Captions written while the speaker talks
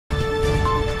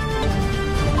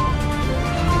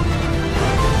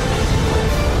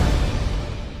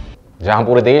जहां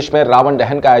पूरे देश में रावण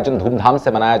दहन का आयोजन धूमधाम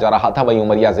से मनाया जा रहा था, वहीं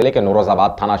उमरिया जिले के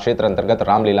नौरोजाबाद थाना क्षेत्र अंतर्गत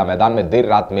रामलीला मैदान में देर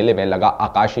रात मेले में लगा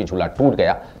आकाशीय झूला टूट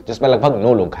गया, जिसमें लगभग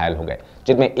 9 लोग घायल हो गए,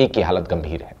 जिनमें एक की हालत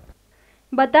गंभीर है।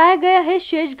 बताया गया है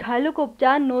शेष घायलों को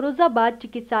उपचार नौरोजाबाद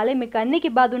चिकित्सालय में करने के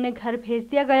बाद उन्हें घर भेज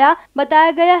दिया गया।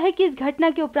 बताया गया है कि इस घटना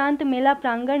के उपरांत मेला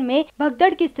प्रांगण में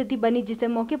भगदड़ की स्थिति बनी, जिसे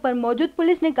मौके पर मौजूद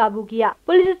पुलिस ने काबू किया।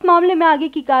 पुलिस इस मामले में आगे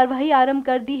की कार्रवाई आरंभ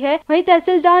कर दी है। वहीं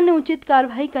तहसीलदार ने उचित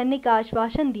कार्रवाई करने का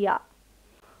आश्वासन दिया।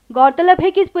 गौरतलब है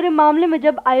कि इस पूरे मामले में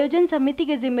जब आयोजन समिति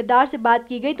के जिम्मेदार से बात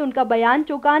की गई तो उनका बयान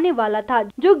चौंकाने वाला था,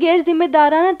 जो गैर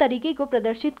जिम्मेदाराना तरीके को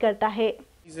प्रदर्शित करता है।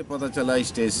 से पता चला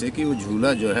स्टेज से कि वो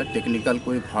झूला जो है टेक्निकल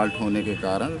कोई फॉल्ट होने के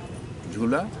कारण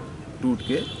झूला टूट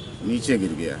के नीचे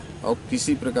गिर गया और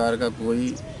किसी प्रकार का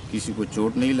किसी को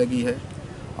चोट नहीं लगी है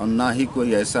और ना ही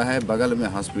कोई ऐसा है। बगल में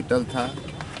हॉस्पिटल था,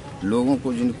 लोगों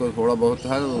को जिनको थोड़ा बहुत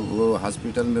था वो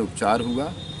हॉस्पिटल में उपचार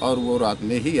हुआ और वो रात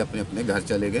में ही अपने अपने घर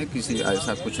चले गए। किसी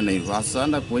ऐसा कुछ नहीं हुआ, हादसा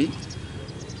न कोई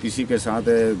किसी के साथ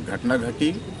घटना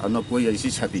घटी और न कोई ऐसी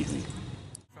क्षति हुई।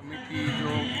 समिति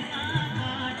जो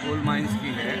कोल माइंस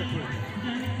की है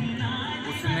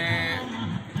उसने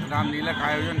रामलीला का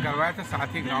आयोजन करवाया था,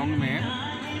 साथ ही ग्राउंड में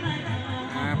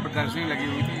प्रदर्शनी लगी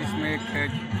हुई थी जिसमें एक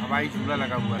हवाई झूला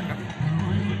लगा हुआ था।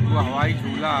 वो हवाई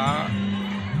झूला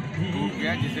टूट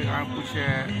गया, जिसके कारण कुछ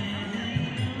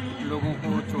लोगों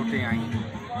को चोटें आई।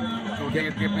 चोटें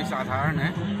यद्यपि साधारण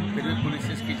है, फिर भी पुलिस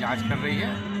इसकी जांच कर रही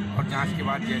है और जांच के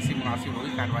बाद जैसी मुनासिब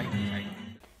होगी कार्रवाई की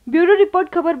जाएगी। Bureau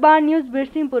report Khabarban news,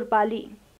 Birsinghpur, पाली।